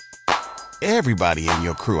Everybody in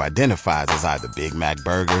your crew identifies as either Big Mac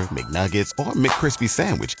Burger, McNuggets, or McCrispy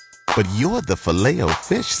Sandwich. But you're the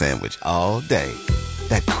Filet-O-Fish Sandwich all day.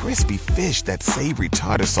 That crispy fish, that savory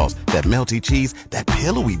tartar sauce, that melty cheese, that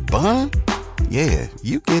pillowy bun. Yeah,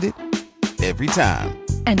 you get it. Every time.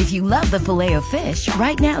 And if you love the Filet-O-Fish,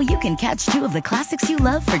 right now you can catch two of the classics you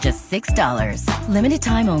love for just $6. Limited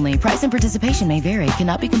time only. Price and participation may vary.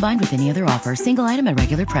 Cannot be combined with any other offer. Single item at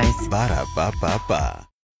regular price. Ba-da-ba-ba-ba.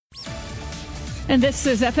 And this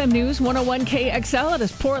is FM News 101 KXL. It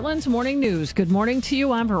is Portland's Morning News. Good morning to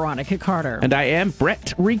you. I'm Veronica Carter. And I am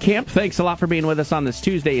Brett Recamp. Thanks a lot for being with us on this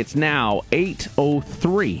Tuesday. It's now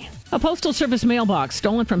 8:03. A Postal Service mailbox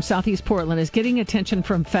stolen from Southeast Portland is getting attention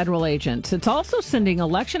from federal agents. It's also sending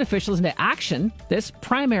election officials into action this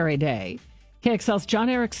primary day. KXL's John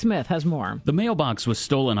Eric Smith has more. The mailbox was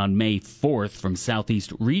stolen on May 4th from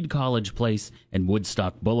Southeast Reed College Place and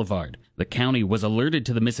Woodstock Boulevard. The county was alerted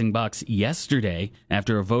to the missing box yesterday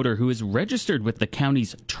after a voter who is registered with the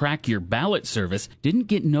county's Track Your Ballot service didn't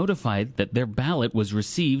get notified that their ballot was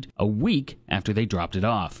received a week after they dropped it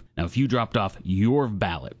off. Now, if you dropped off your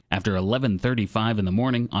ballot after 11:35 in the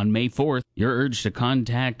morning on May 4th, you're urged to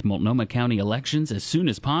contact Multnomah County Elections as soon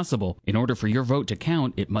as possible. In order for your vote to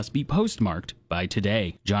count, it must be postmarked by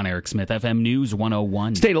today. John Eric Smith, FM News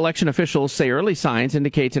 101. State election officials say early signs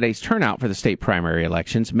indicate today's turnout for the state primary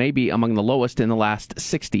elections may be among the lowest in the last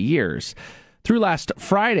 60 years. Through last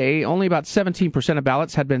Friday, only about 17% of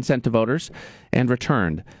ballots had been sent to voters and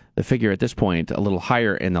returned. The figure at this point a little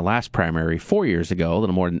higher in the last primary 4 years ago, a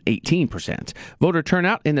little more than 18%. Voter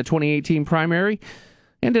turnout in the 2018 primary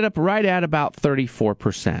ended up right at about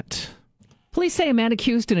 34%. Police say a man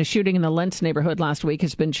accused in a shooting in the Lentz neighborhood last week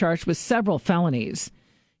has been charged with several felonies.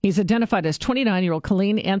 He's identified as 29-year-old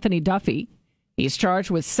Colleen Anthony Duffy. He's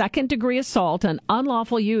charged with second-degree assault and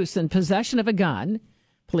unlawful use and possession of a gun.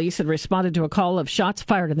 Police had responded to a call of shots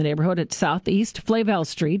fired in the neighborhood at Southeast Flavel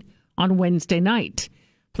Street on Wednesday night.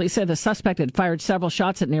 Police say the suspect had fired several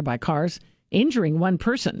shots at nearby cars, injuring one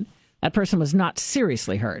person. That person was not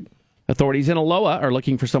seriously hurt. Authorities in Aloha are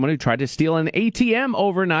looking for someone who tried to steal an ATM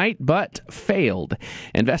overnight but failed.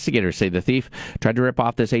 Investigators say the thief tried to rip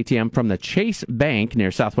off this ATM from the Chase Bank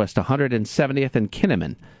near Southwest 170th and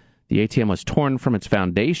Kinnaman. The ATM was torn from its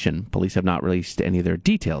foundation. Police have not released any of their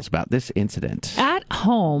details about this incident. At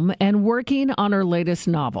home and working on her latest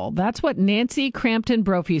novel. That's what Nancy Crampton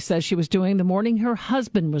Brophy says she was doing the morning her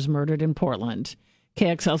husband was murdered in Portland.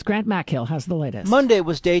 KXL's Grant Mackhill has the latest. Monday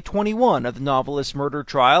was day 21 of the novelist's murder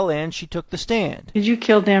trial, and she took the stand. Did you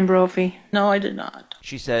kill Dan Brophy? No, I did not.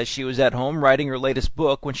 She says she was at home writing her latest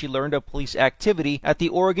book when she learned of police activity at the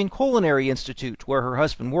Oregon Culinary Institute, where her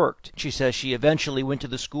husband worked. She says she eventually went to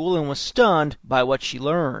the school and was stunned by what she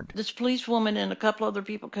learned. This policewoman and a couple other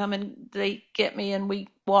people come and they get me and we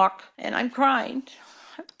walk, and I'm crying.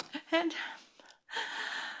 And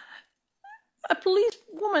a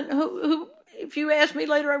policewoman who if you asked me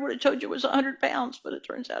later, I would have told you it was 100 pounds, but it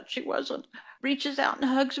turns out she wasn't. Reaches out and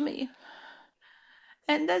hugs me.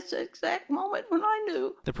 And that's the exact moment when I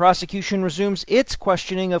knew. The prosecution resumes its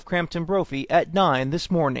questioning of Crampton Brophy at 9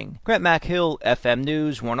 this morning. Grant Mackhill, FM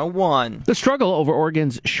News 101. The struggle over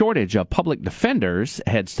Oregon's shortage of public defenders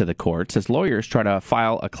heads to the courts as lawyers try to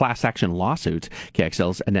file a class action lawsuit.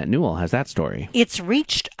 KXL's Annette Newell has that story. It's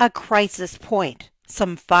reached a crisis point.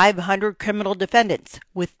 Some 500 criminal defendants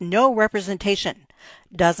with no representation.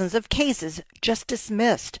 Dozens of cases just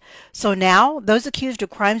dismissed. So now, those accused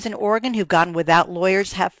of crimes in Oregon who've gone without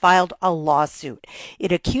lawyers have filed a lawsuit.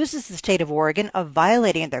 It accuses the state of Oregon of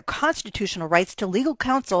violating their constitutional rights to legal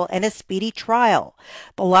counsel and a speedy trial.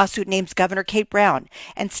 The lawsuit names Governor Kate Brown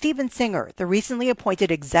and Stephen Singer, the recently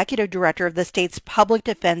appointed executive director of the state's public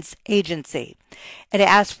defense agency. It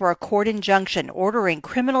asks for a court injunction ordering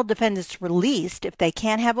criminal defendants released if they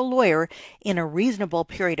can't have a lawyer in a reasonable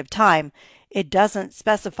period of time. It doesn't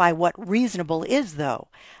specify what reasonable is, though.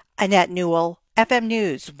 Annette Newell, FM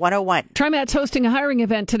News 101. TriMet's hosting a hiring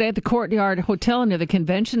event today at the Courtyard Hotel near the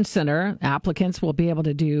Convention Center. Applicants will be able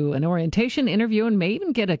to do an orientation interview and may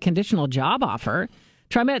even get a conditional job offer.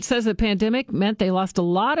 TriMet says the pandemic meant they lost a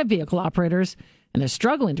lot of vehicle operators and they're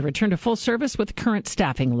struggling to return to full service with current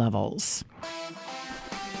staffing levels.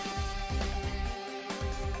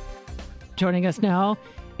 Joining us now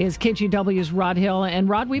is KGW's Rod Hill. And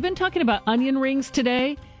Rod, we've been talking about onion rings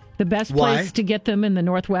today, the best place to get them in the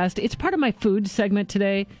Northwest. It's part of my food segment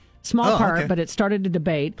today. Small part, okay. But it started a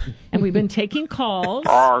debate. And we've been taking calls.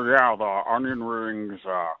 Yeah, the onion rings,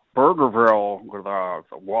 Burgerville with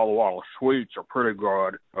the Walla Walla Sweets are pretty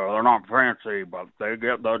good. They're not fancy, but they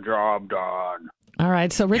get the job done. All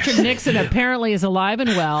right, so Richard Nixon apparently is alive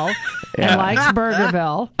and well and likes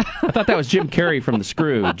Burgerville. I thought that was Jim Carrey from The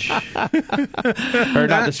Scrooge. Or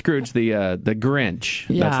not The Scrooge, the Grinch.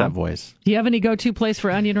 Yeah. That's that voice. Do you have any go-to place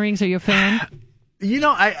for onion rings? Are you a fan?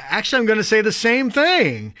 I'm going to say the same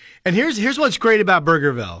thing. And here's what's great about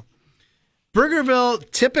Burgerville.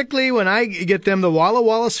 Burgerville, typically when I get them, the Walla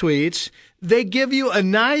Walla Sweets, they give you a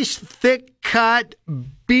nice, thick-cut,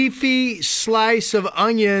 beefy slice of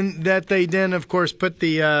onion that they then, of course, put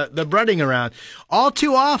the breading around. All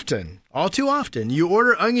too often, you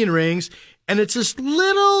order onion rings, and it's this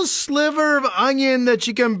little sliver of onion that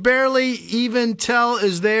you can barely even tell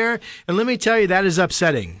is there. And let me tell you, that is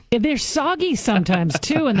upsetting. They're soggy sometimes,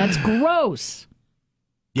 too, and that's gross.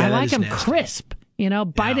 Yeah, I that like is them nasty. crisp.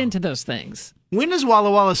 Bite into those things. When is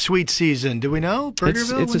Walla Walla Sweet season? Do we know?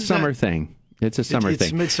 Burgerville? It's a summer thing. It's a summer thing.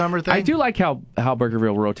 It's a midsummer thing? I do like how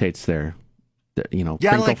Burgerville rotates their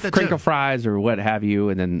Yeah, I like that crinkle too. fries or what have you,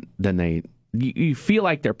 and then you feel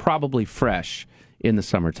like they're probably fresh in the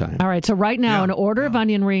summertime. All right, so right now, an order of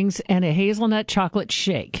onion rings and a hazelnut chocolate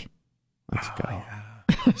shake. Let's go.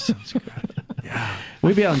 Yeah. Sounds good. Yeah.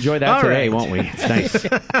 We'll be able to enjoy that All today, right. won't we? It's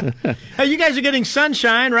nice. Hey, you guys are getting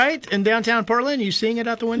sunshine, right? In downtown Portland? You seeing it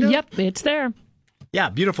out the window? Yep, it's there. Yeah,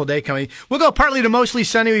 beautiful day coming. We'll go partly to mostly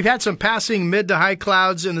sunny. We've had some passing mid to high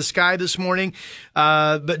clouds in the sky this morning,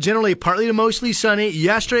 but generally partly to mostly sunny.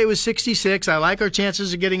 Yesterday it was 66. I like our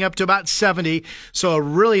chances of getting up to about 70, so a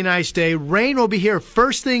really nice day. Rain will be here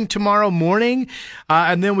first thing tomorrow morning,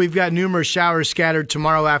 and then we've got numerous showers scattered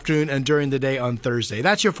tomorrow afternoon and during the day on Thursday.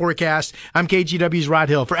 That's your forecast. I'm KGW's Rod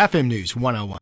Hill for FM News 101.